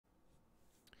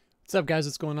What's up, guys?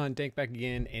 What's going on? Dank back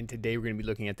again, and today we're going to be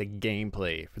looking at the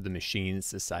gameplay for the Machine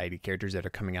Society characters that are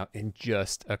coming out in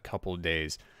just a couple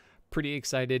days. Pretty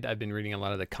excited. I've been reading a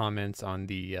lot of the comments on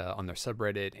the on their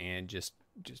subreddit and just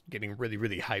getting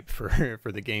really hyped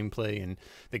for the gameplay and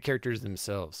the characters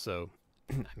themselves. So,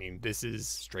 I mean, this is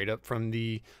straight up from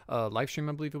the live stream.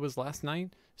 I believe it was last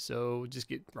night. So just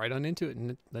get right on into it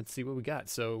and let's see what we got.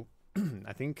 So,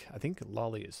 I think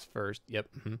Lolly is first. Yep.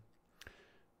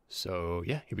 So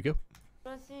yeah, here we go.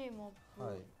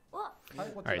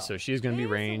 Alright, so she's going to be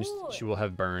ranged. She will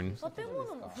have burn. So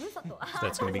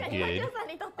that's going to be good.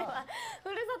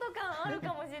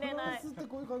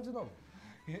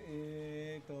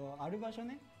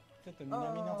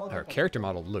 Her character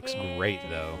model looks great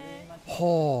though.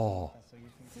 Oh!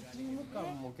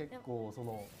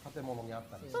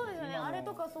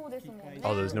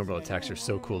 All those normal attacks are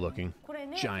so cool looking.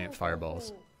 Giant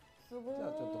fireballs.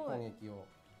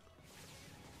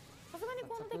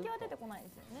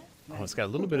 Oh, it's got a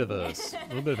little bit of an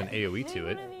AoE to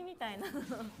it.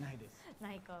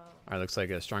 Alright, looks like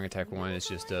a strong attack one is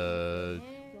just a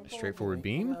straightforward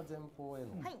beam.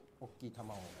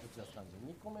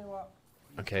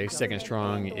 Okay, second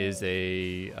strong is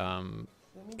a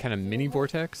kind of mini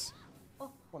vortex.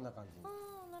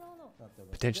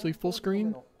 Potentially full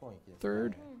screen.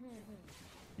 Third.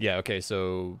 Yeah, okay,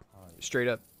 so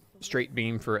straight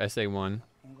beam for SA1.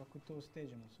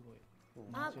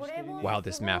 Wow,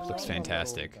 this map looks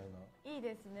fantastic.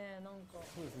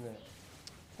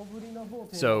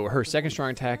 So her second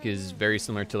strong attack is very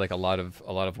similar to like a lot of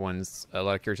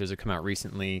characters that come out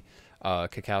recently.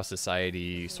 Cacao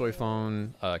Society, Soy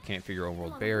Phone, Can't Figure Out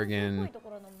World Barrigan.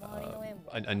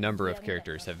 A number of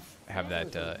characters have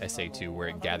that SA2 where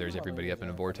it gathers everybody up in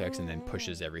a vortex and then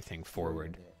pushes everything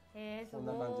forward.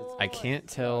 I can't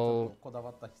tell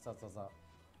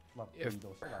if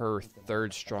her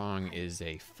third strong is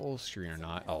a full screen or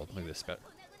not. Oh, look at this.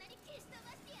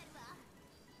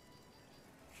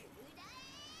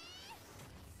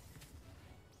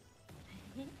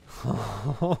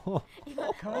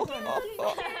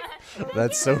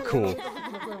 That's so cool.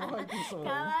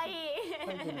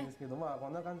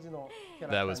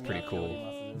 That was pretty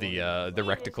cool. The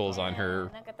rectacles on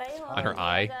her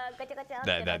eye.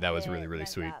 That was really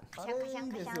sweet.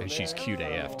 And she's cute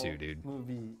AF too, dude.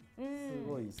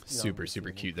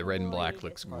 Super cute. The red and black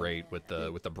looks great with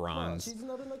the bronze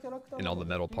and all the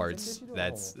metal parts.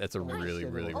 That's a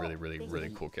really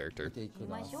cool character.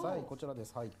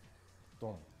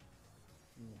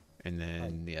 And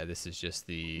then, yeah, this is just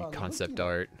the concept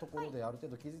art.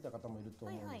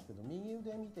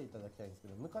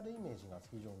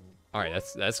 Alright,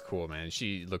 that's cool, man.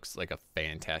 She looks like a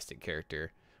fantastic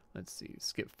character. Let's see,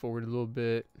 skip forward a little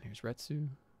bit. Here's Retsu.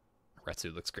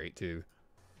 Retsu looks great, too.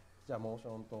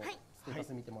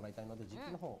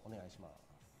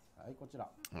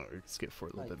 Oh, skip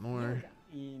forward a little bit more.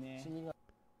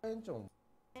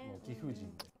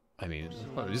 I mean,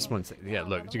 just one second. Yeah,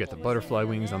 look, you got the butterfly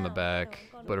wings on the back,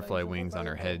 butterfly wings on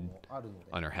her head,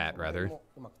 on her hat rather,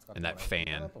 and that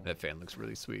fan. That fan looks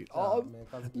really sweet. Oh,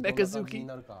 Mekazuki.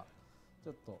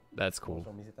 That's cool.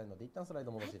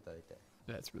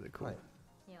 That's really cool.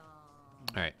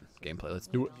 All right, gameplay. Let's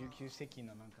do it.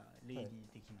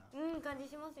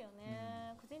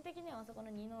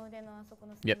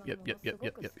 Yep.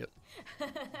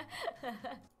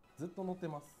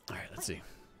 All right, let's see.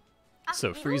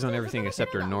 So freeze on everything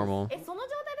except her normal.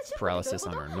 Paralysis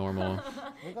on her normal.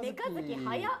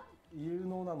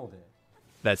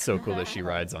 That's so cool that she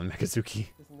rides on Mekazuki.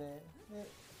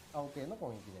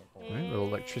 Alright, little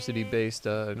electricity-based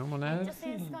normal nav.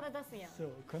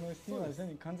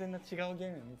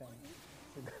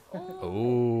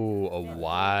 Oh, a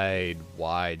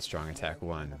wide strong attack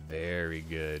one. Very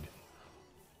good.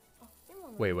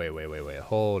 Wait.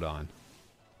 Hold on.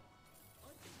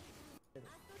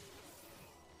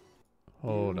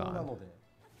 Hold on.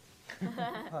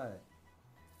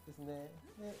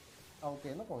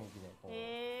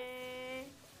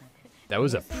 That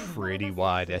was a pretty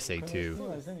wide SA2.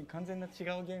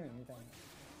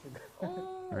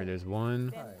 Alright, there's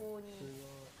one.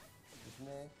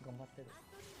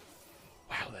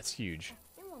 Wow, that's huge.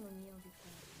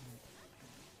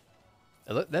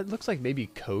 That looks like maybe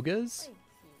Koga's.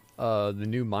 The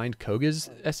new Mind Koga's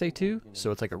SA2, so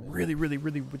it's like a really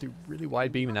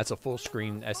wide beam, and that's a full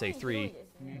screen SA3.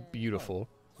 Beautiful.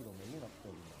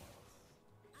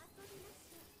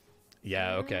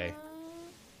 Yeah, okay.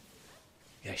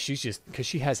 Yeah, she's just, because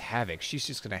she has Havoc, she's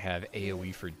just gonna have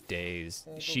AoE for days.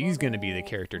 She's gonna be the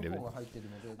character to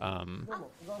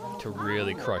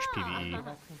really crush PvE.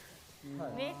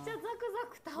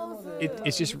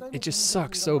 it just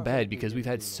sucks so bad because we've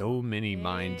had so many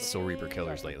Mind Soul Reaper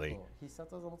killers lately.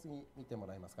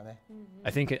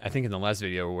 I think in the last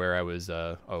video where I was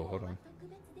oh, hold on.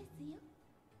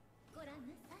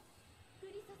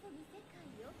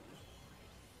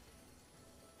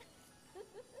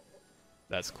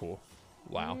 That's cool.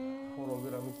 Wow.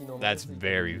 That's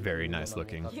very, very nice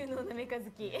looking. Wow.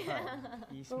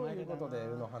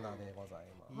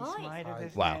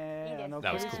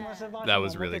 That was cool. That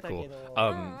was really cool.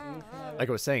 Like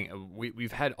I was saying,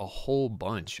 we've had a whole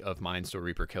bunch of Mind Soul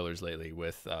Reaper killers lately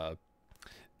with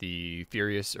the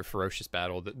Furious or Ferocious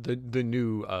Battle, the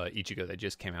new Ichigo that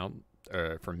just came out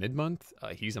for mid-month.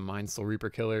 He's a Mind Soul Reaper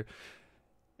killer.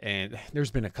 And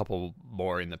there's been a couple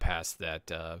more in the past that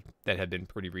that have been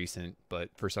pretty recent, but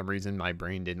for some reason my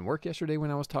brain didn't work yesterday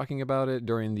when I was talking about it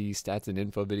during the stats and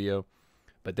info video.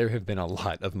 But there have been a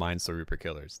lot of Mind Soul Reaper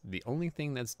killers. The only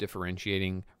thing that's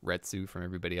differentiating Retsu from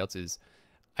everybody else is,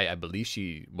 I believe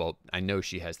I know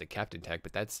she has the captain tag,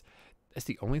 but that's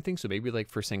the only thing. So maybe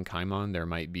like for Senkaimon, there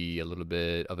might be a little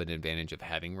bit of an advantage of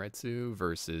having Retsu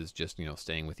versus just,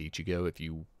 staying with Ichigo if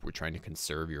you were trying to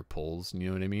conserve your pulls, you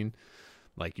know what I mean?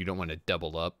 Like, you don't want to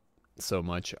double up so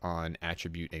much on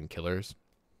attribute and killers.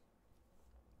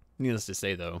 Needless to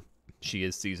say, though, she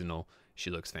is seasonal. She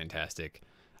looks fantastic.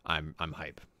 I'm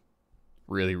hype.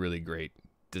 Really, really great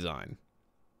design.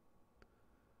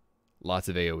 Lots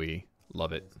of AoE.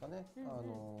 Love it.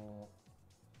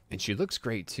 And she looks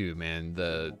great, too, man.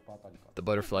 The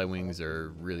butterfly wings are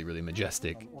really, really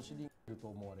majestic.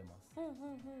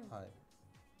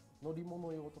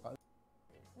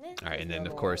 All right, and then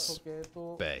of course,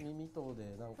 Bae.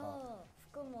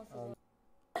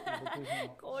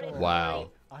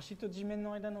 Wow.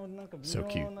 So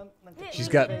cute. She's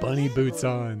got bunny boots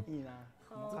on.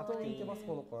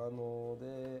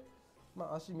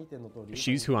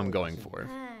 She's who I'm going for.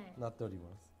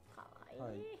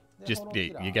 Just,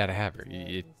 you gotta have her.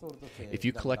 If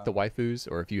you collect the waifus,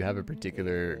 or if you have a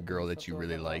particular girl that you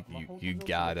really like, you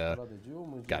gotta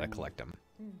collect them.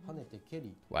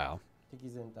 Wow.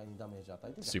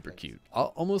 Super cute.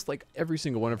 Almost like every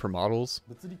single one of her models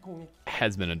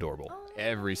has been adorable.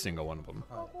 Every single one of them.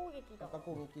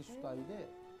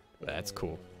 That's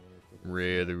cool.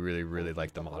 Really, really, really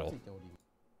like the model.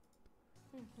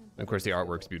 And of course, the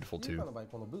artwork's beautiful too.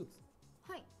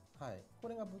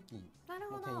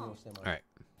 Alright.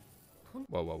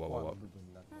 Whoa, whoa, whoa, whoa, whoa.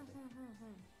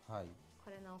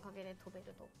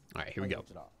 Alright, here we go.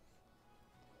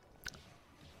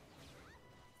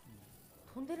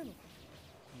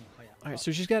 Alright,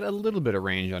 so she's got a little bit of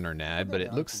range on her NAD, but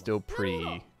it looks still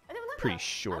pretty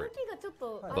short.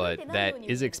 But that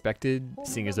is expected,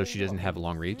 seeing as though she doesn't have a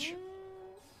long reach.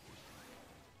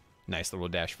 Nice little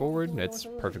dash forward. That's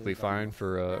perfectly fine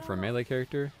for a melee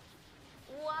character.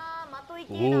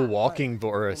 Ooh, walking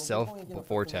for a self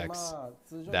vortex.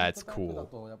 That's cool.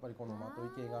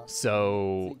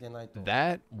 So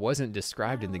that wasn't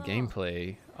described in the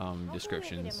gameplay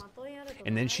descriptions.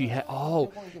 And then she had,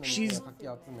 she's,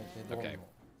 okay.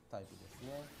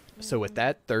 So with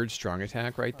that third strong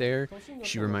attack right there,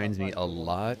 she reminds me a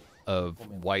lot of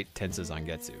White Tensa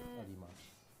Zangetsu.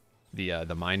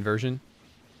 The mine version.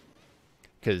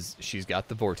 Because she's got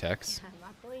the vortex.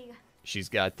 She's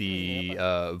got the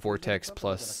vortex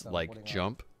plus like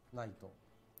jump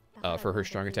for her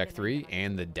strong attack 3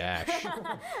 and the dash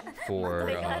for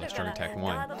strong attack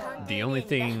 1. The only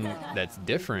thing that's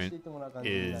different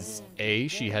is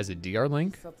she has a DR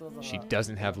link. She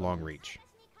doesn't have long reach.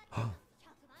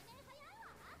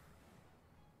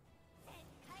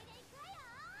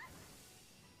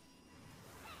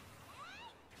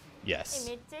 Yes.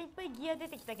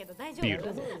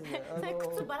 Beautiful.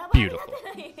 Beautiful.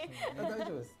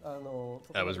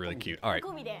 That was really cute. All right.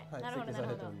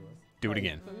 Do it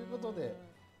again.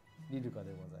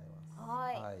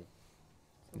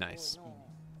 Nice.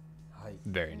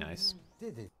 Very nice.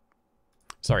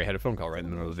 Sorry, I had a phone call right in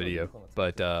the middle of the video.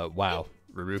 But, wow.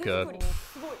 Ruruka.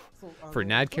 For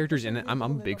NAD characters, and I'm a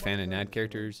big fan of NAD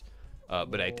characters,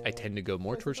 but I tend to go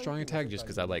more towards strong attack just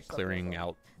because I like clearing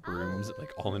out rooms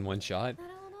like all in one shot.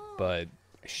 But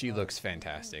she looks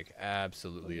fantastic.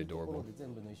 Absolutely adorable.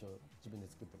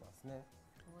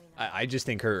 I just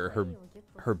think her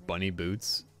bunny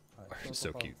boots are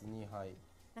so cute.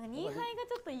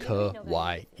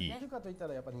 Kawaii.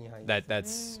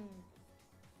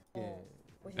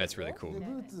 That's really cool.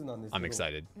 I'm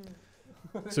excited.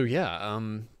 So yeah,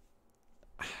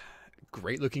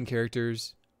 great looking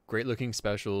characters, great looking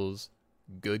specials,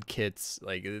 good kits.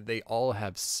 Like they all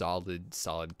have solid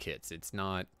kits. It's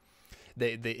not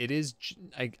it is,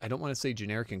 I don't want to say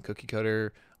generic and cookie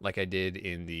cutter like I did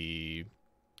in the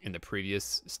in the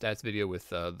previous stats video with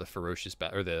the ferocious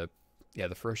the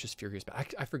ferocious furious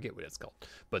I forget what it's called,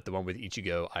 but the one with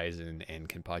Ichigo, Aizen, and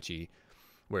Kenpachi,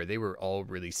 where they were all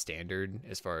really standard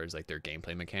as far as like their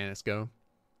gameplay mechanics go.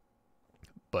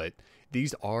 But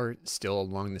these are still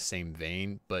along the same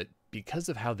vein, but because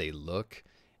of how they look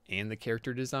and the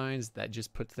character designs, that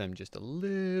just puts them just a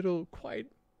little quite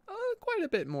a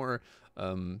bit more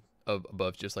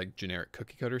above just like generic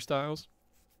cookie cutter styles.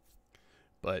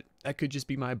 But that could just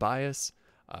be my bias.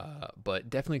 But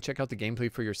definitely check out the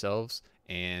gameplay for yourselves.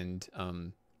 And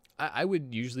I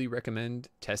would usually recommend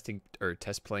test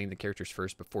playing the characters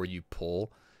first before you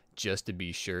pull, just to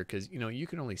be sure, because you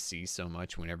can only see so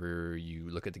much whenever you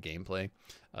look at the gameplay,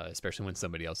 especially when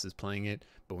somebody else is playing it.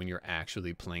 But when you're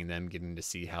actually playing them, getting to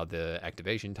see how the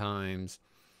activation times,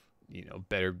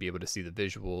 better be able to see the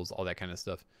visuals, all that kind of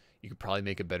stuff, you could probably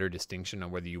make a better distinction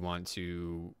on whether you want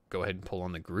to go ahead and pull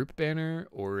on the group banner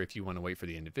or if you want to wait for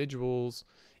the individuals,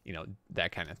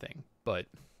 that kind of thing. But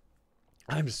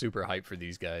I'm super hyped for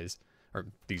these guys, or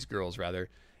these girls rather.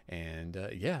 And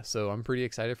yeah, so I'm pretty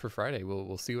excited for Friday.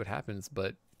 We'll see what happens.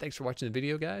 But thanks for watching the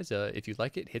video, guys. If you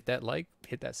like it, hit that like,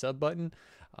 hit that sub button.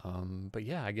 But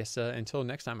yeah, I guess until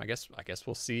next time, I guess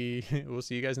we'll see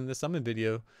you guys in the summon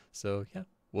video. So yeah,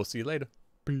 we'll see you later.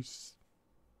 Peace.